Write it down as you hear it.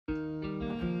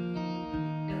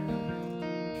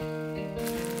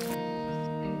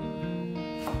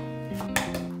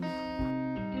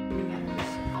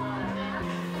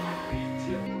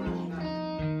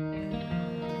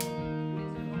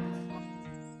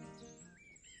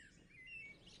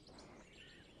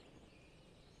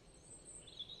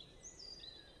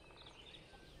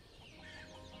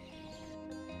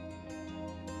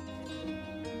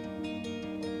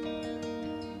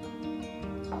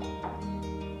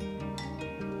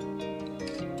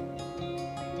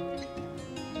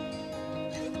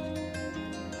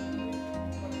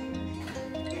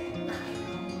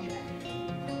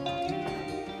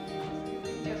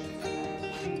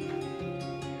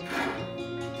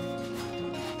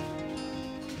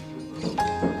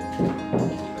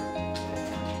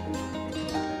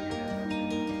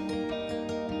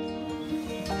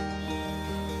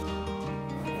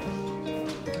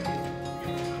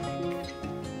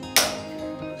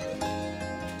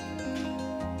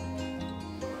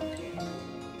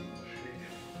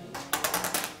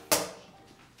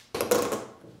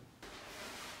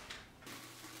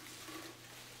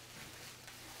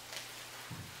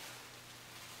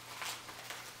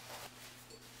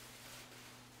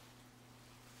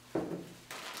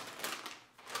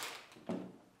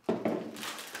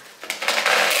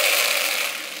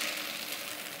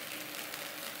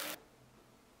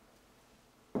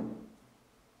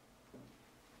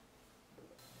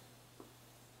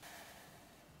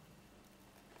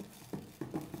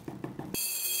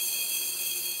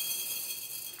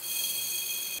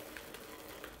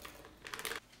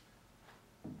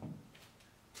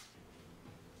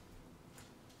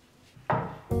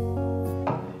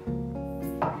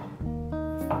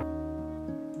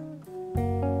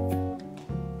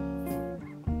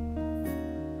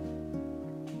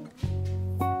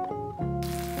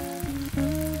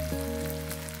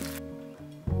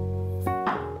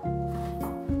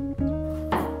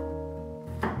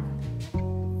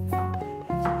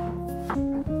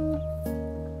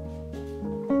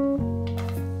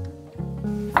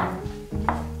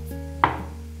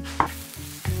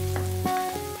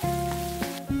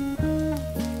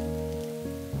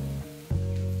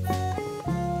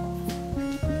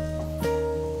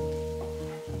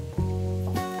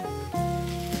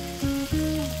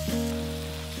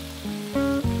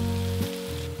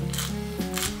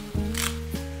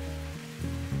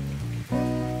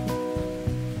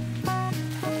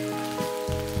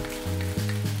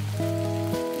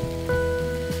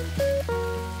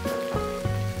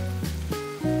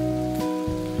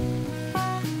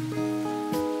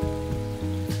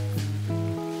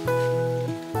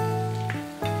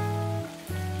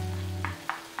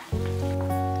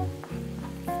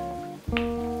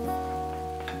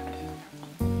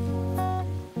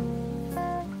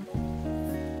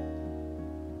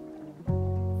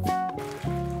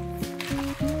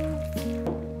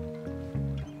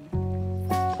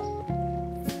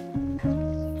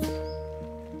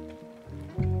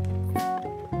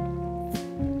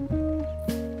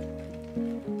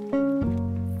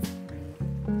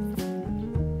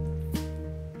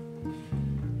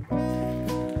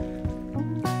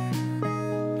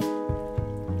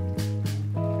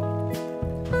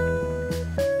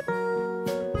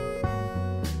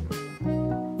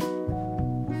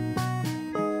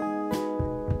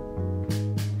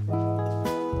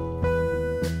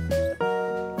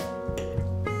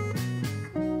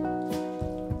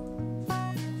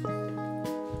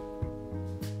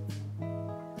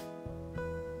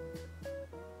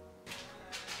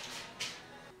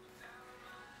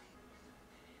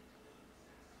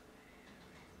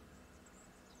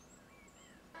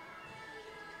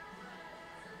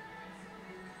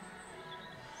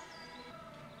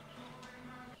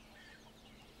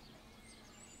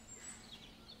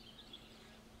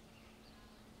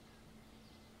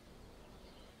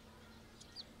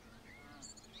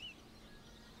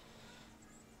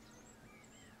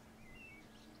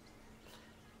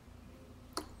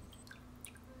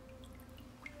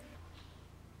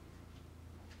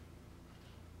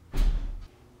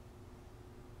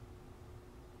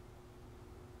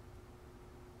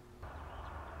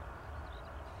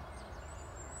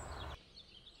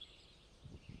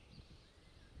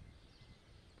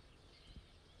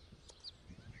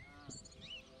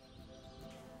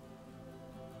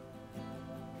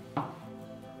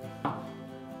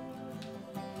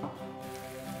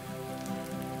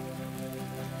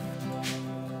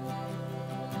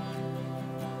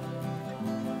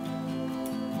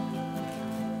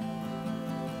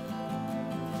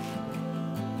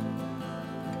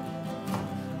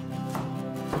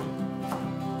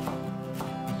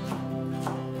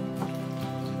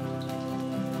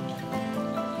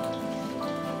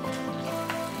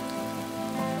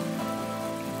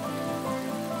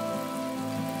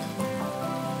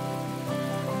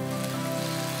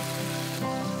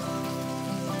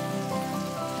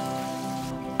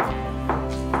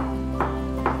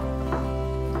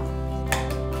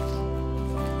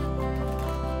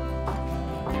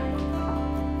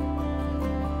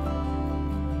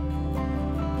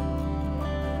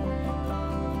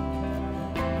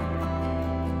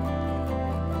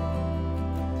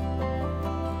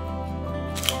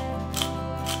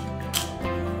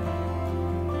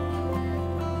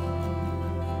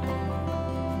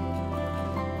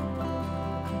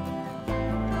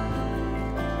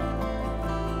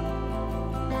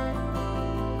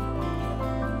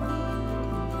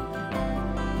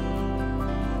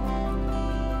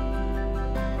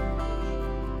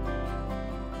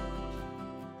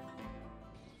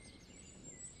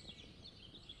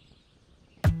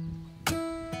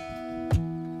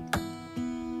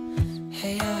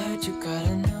Hey, I heard you got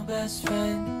a new best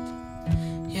friend.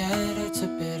 Yeah, it hurts a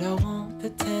bit, I won't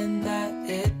pretend that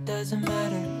it doesn't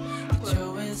matter that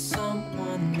you're with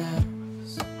someone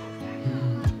else.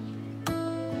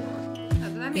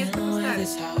 You know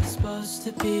that's how it's supposed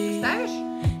to be.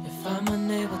 If I'm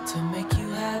unable to make you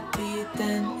happy,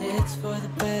 then it's for the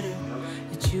better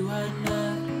that you are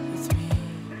not with me.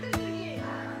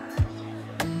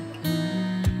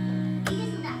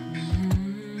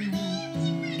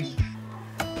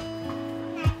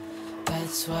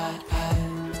 That's why I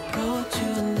wrote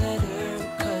you a letter,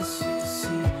 'cause you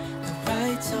see, I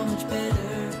write so much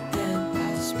better than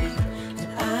I speak. And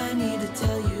I need to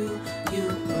tell you, you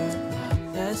were my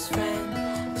best friend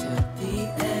till the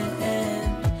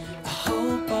end. I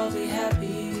hope I'll be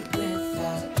happy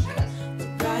without you, but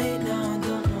right now I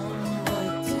don't know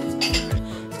what to do.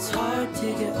 It's hard to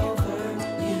get over,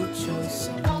 you chose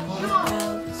someone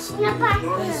else,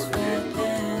 best friend.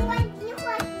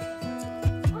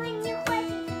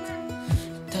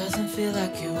 Feel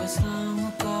like it was long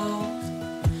ago.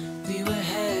 We were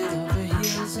head over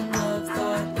heels in love,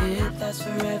 thought it lasts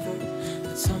forever,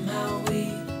 but somehow we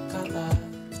got lost.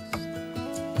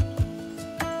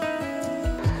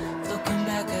 Looking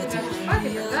back, I didn't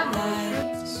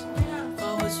realize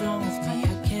what was wrong with me.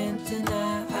 I can't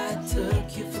deny I took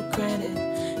you for granted.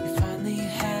 You finally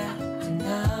had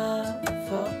enough.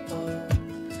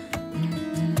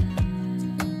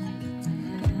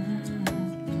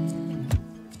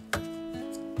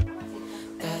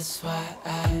 That's why I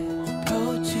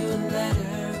wrote you a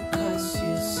letter, 'cause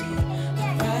you see, I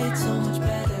write so much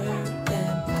better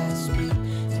than I speak.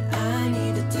 And I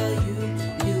need to tell you,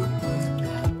 you were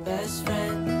my best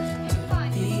friend till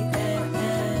the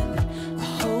end. I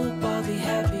hope I'll be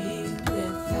happy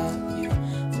without you,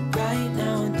 but right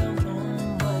now I don't know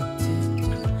what to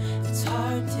do. It's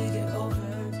hard to get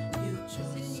over, you chose.